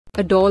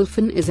A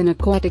dolphin is an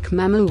aquatic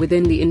mammal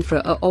within the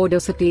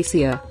infraorder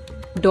Cetacea.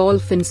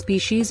 Dolphin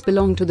species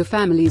belong to the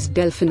families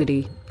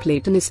Delphinidae,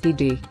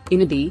 Platanistidae,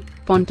 Inidae,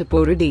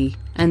 Pontoporidae,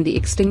 and the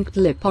extinct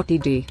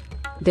Lepotidae.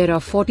 There are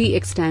 40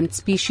 extant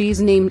species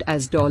named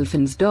as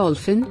dolphins.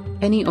 Dolphin,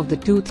 any of the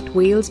toothed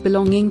whales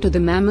belonging to the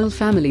mammal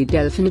family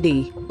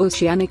Delphinidae,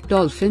 oceanic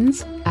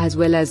dolphins, as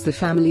well as the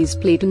families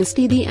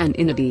Platanistidae and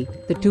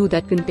Inidae, the two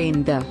that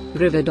contain the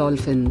river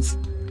dolphins.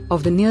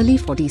 Of the nearly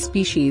 40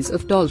 species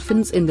of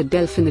dolphins in the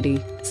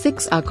Delphinidae,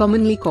 6 are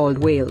commonly called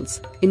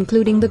whales,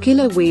 including the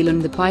killer whale and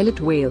the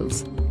pilot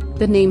whales.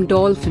 The name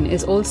dolphin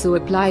is also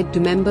applied to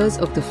members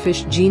of the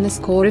fish genus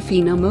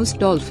Coryphina. Most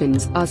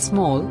dolphins are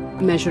small,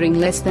 measuring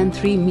less than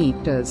 3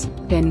 meters,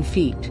 10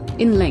 feet,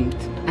 in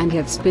length, and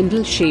have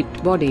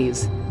spindle-shaped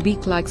bodies,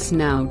 beak-like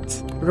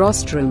snouts,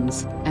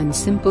 rostrums, and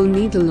simple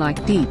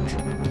needle-like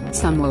teeth.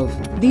 Some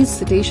of these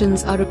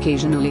cetaceans are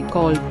occasionally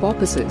called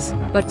porpoises,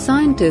 but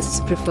scientists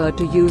prefer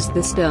to use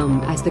this term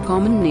as the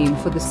common name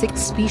for the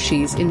 6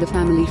 species in the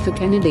family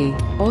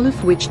Phocanidae, all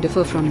of which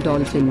differ from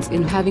dolphins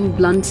in having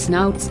blunt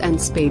snouts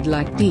and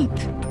spade-like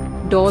teeth.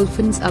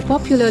 Dolphins are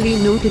popularly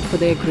noted for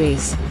their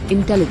grace,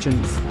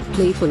 intelligence,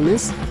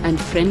 playfulness,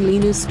 and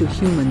friendliness to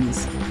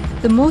humans.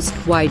 The most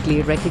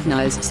widely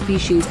recognized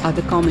species are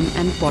the common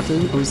and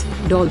bottlenose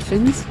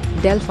dolphins,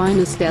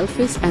 Delphinus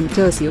delphis and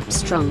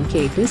Tursiops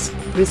truncatus,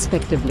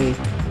 respectively.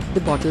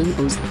 The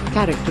bottlenose,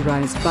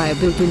 characterized by a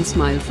built-in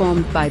smile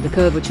formed by the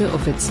curvature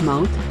of its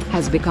mouth,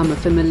 has become a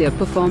familiar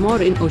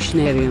performer in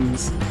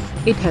oceanariums.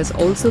 It has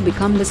also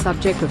become the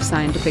subject of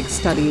scientific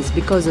studies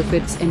because of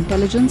its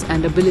intelligence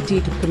and ability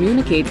to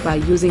communicate by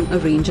using a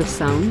range of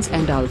sounds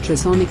and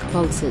ultrasonic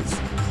pulses.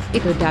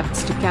 It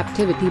adapts to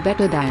captivity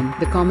better than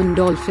the common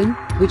dolphin,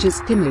 which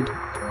is timid.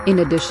 In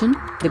addition,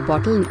 the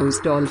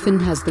bottlenose dolphin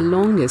has the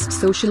longest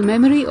social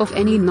memory of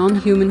any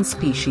non-human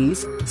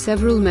species.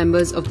 Several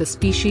members of the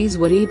species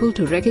were able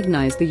to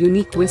recognize the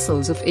unique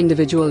whistles of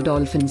individual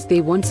dolphins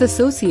they once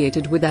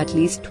associated with at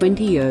least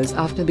 20 years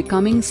after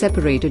becoming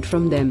separated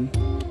from them.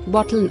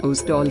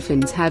 Bottlenose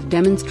dolphins have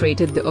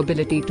demonstrated the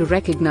ability to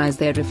recognize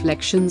their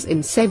reflections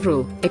in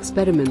several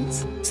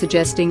experiments,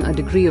 suggesting a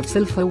degree of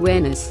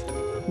self-awareness.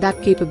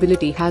 That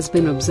capability has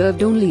been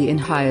observed only in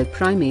higher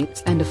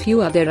primates and a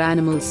few other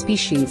animal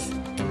species.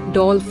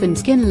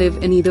 Dolphins can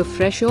live in either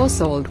fresh or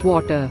salt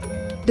water.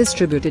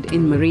 Distributed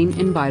in marine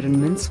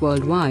environments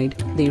worldwide,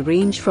 they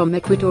range from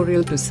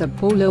equatorial to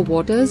subpolar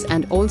waters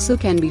and also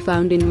can be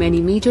found in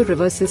many major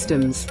river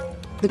systems.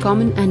 The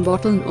common and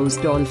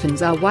bottlenose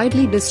dolphins are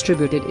widely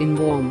distributed in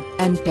warm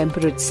and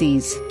temperate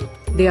seas.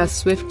 They are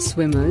swift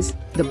swimmers.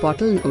 The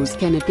bottlenose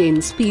can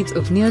attain speeds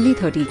of nearly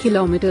 30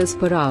 km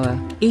per hour,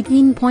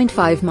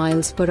 18.5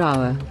 miles per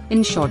hour,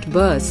 in short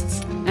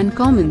bursts, and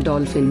common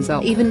dolphins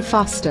are even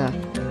faster.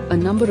 A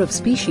number of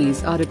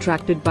species are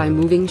attracted by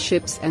moving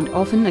ships and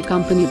often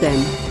accompany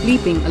them,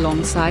 leaping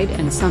alongside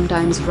and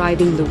sometimes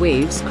riding the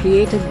waves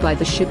created by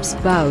the ship's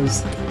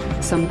bows.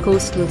 Some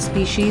coastal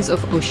species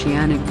of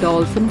oceanic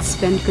dolphins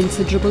spend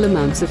considerable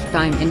amounts of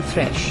time in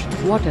fresh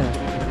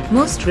water.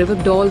 Most river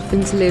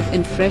dolphins live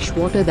in fresh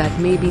water that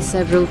may be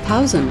several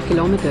thousand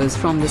kilometers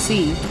from the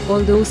sea,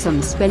 although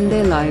some spend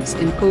their lives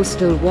in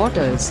coastal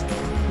waters.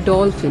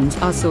 Dolphins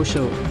are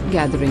social,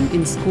 gathering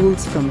in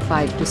schools from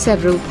 5 to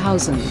several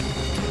thousand.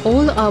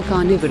 All are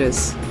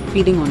carnivorous,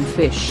 feeding on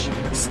fish,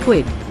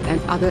 squid,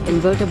 and other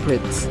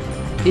invertebrates.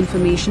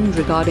 Information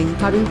regarding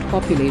current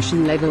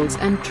population levels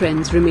and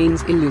trends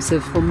remains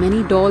elusive for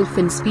many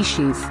dolphin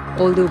species,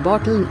 although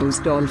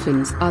bottlenose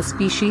dolphins are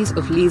species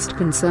of least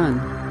concern,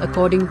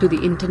 according to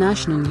the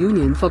International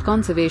Union for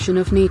Conservation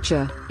of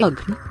Nature,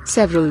 IUCN.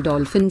 Several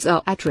dolphins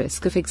are at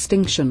risk of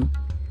extinction.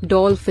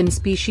 Dolphin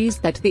species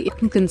that the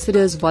IUCN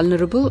considers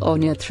vulnerable or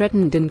near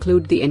threatened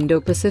include the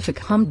Indo-Pacific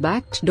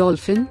humpbacked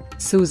dolphin,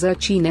 Sousa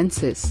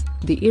chinensis,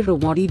 the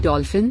Irrawaddy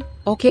dolphin,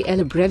 Orca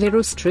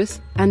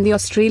brevirostris, and the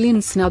Australian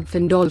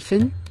snubfin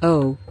dolphin,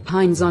 O.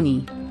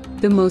 heinzoni.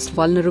 The most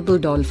vulnerable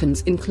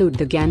dolphins include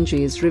the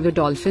Ganges River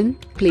dolphin,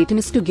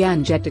 Platanistu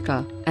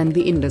gangetica, and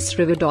the Indus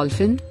River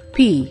dolphin,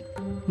 P.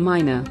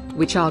 minor,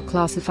 which are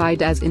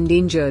classified as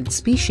endangered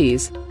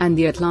species, and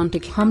the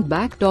Atlantic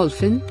humpback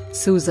dolphin,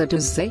 Sousa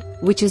tuzze,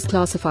 which is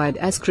classified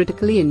as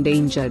critically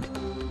endangered.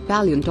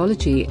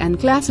 Paleontology and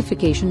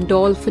classification.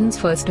 Dolphins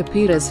first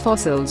appear as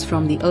fossils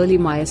from the early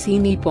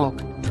Miocene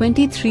epoch,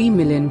 23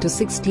 million to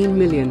 16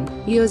 million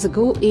years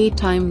ago, a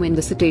time when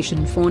the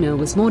cetacean fauna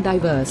was more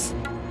diverse.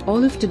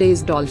 All of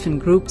today's dolphin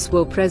groups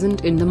were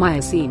present in the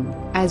Miocene,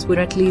 as were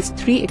at least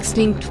 3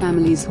 extinct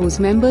families whose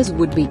members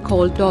would be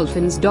called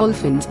dolphins.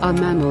 Dolphins are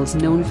mammals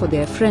known for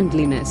their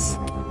friendliness.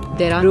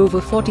 There are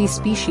over 40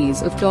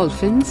 species of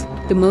dolphins,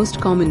 the most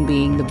common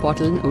being the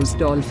bottlenose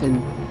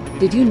dolphin.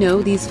 Did you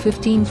know these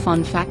 15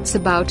 fun facts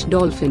about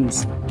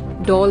dolphins?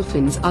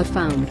 Dolphins are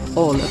found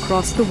all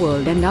across the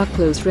world and are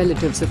close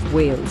relatives of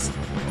whales.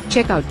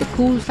 Check out the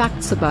cool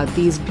facts about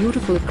these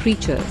beautiful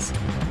creatures.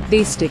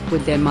 They stick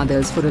with their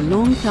mothers for a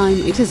long time.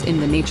 It is in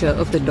the nature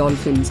of the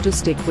dolphins to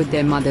stick with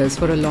their mothers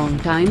for a long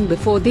time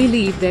before they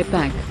leave their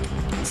pack.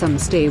 Some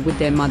stay with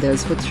their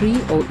mothers for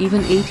 3 or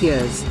even 8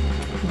 years.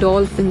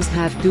 Dolphins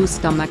have two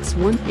stomachs,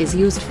 one is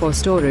used for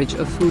storage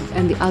of food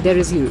and the other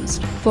is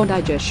used for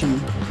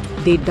digestion.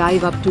 They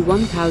dive up to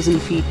 1,000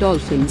 feet.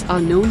 Dolphins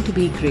are known to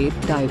be great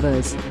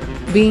divers.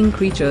 Being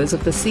creatures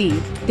of the sea,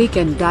 they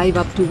can dive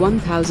up to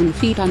 1,000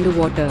 feet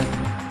underwater.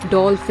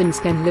 Dolphins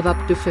can live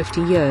up to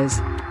 50 years.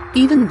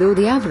 Even though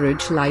the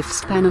average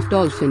lifespan of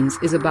dolphins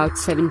is about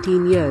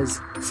 17 years,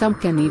 some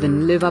can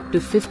even live up to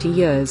 50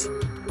 years.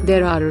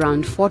 There are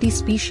around 40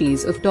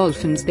 species of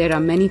dolphins. There are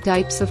many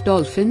types of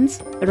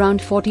dolphins,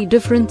 around 40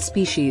 different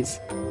species.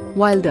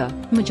 While the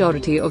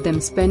majority of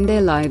them spend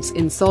their lives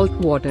in salt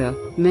water,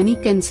 many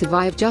can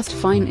survive just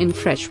fine in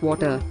fresh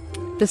water.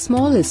 The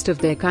smallest of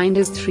their kind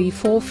is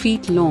 3-4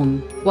 feet long,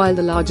 while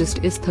the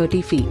largest is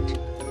 30 feet.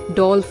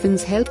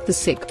 Dolphins help the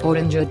sick or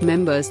injured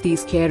members.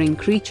 These caring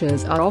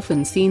creatures are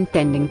often seen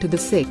tending to the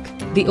sick,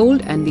 the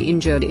old and the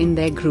injured in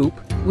their group,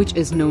 which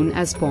is known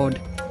as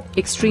pod.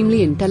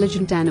 Extremely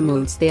intelligent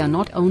animals, they are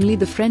not only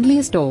the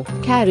friendliest or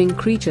caring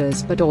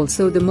creatures but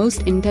also the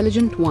most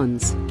intelligent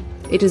ones.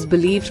 It is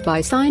believed by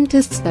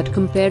scientists that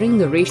comparing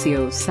the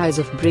ratio size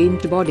of brain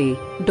to body,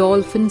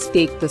 dolphins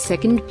take the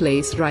second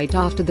place right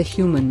after the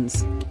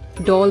humans.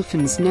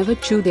 Dolphins never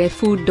chew their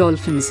food.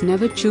 Dolphins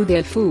never chew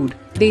their food,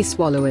 they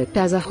swallow it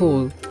as a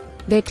whole.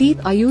 Their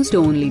teeth are used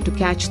only to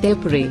catch their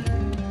prey.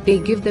 They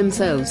give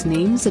themselves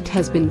names. It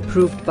has been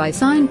proved by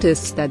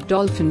scientists that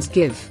dolphins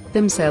give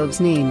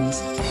themselves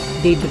names.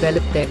 They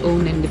develop their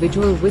own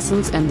individual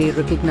whistles and they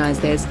recognize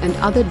theirs and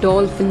other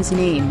dolphins'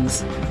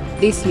 names.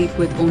 They sleep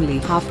with only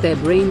half their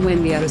brain.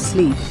 When they are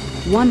asleep,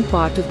 one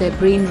part of their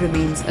brain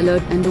remains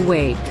alert and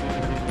awake.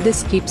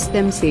 This keeps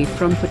them safe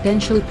from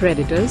potential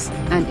predators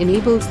and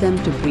enables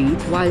them to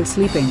breathe while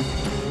sleeping.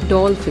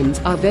 Dolphins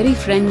are very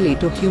friendly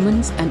to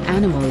humans and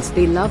animals.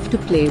 They love to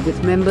play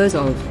with members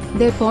of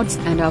their pods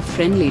and are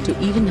friendly to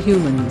even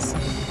humans.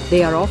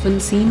 They are often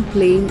seen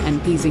playing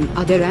and teasing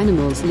other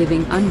animals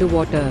living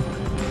underwater.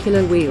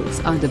 Killer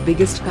whales are the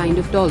biggest kind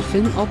of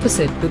dolphin.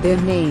 Opposite to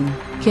their name,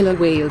 killer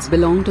whales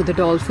belong to the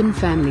dolphin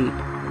family.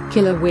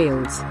 Killer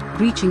whales,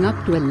 reaching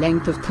up to a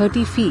length of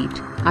 30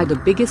 feet, are the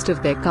biggest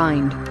of their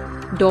kind.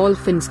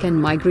 Dolphins can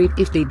migrate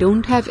if they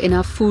don't have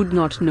enough food.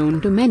 Not known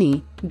to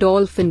many,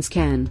 dolphins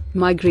can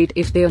migrate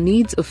if their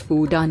needs of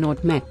food are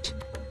not met.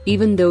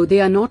 Even though they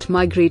are not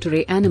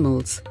migratory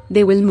animals,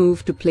 they will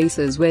move to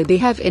places where they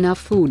have enough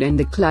food and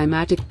the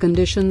climatic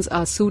conditions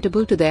are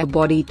suitable to their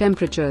body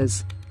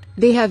temperatures.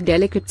 They have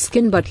delicate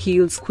skin but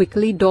heals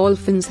quickly.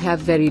 Dolphins have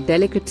very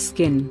delicate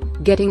skin,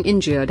 getting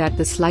injured at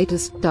the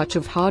slightest touch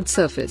of hard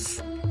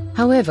surface.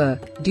 However,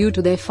 due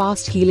to their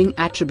fast healing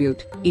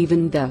attribute,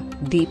 even the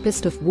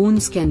deepest of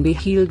wounds can be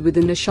healed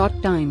within a short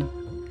time.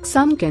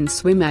 Some can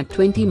swim at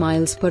 20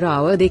 miles per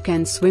hour. They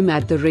can swim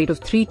at the rate of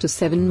 3 to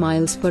 7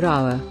 miles per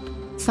hour.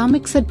 Some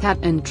exceed that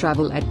and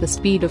travel at the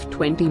speed of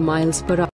 20 miles per hour.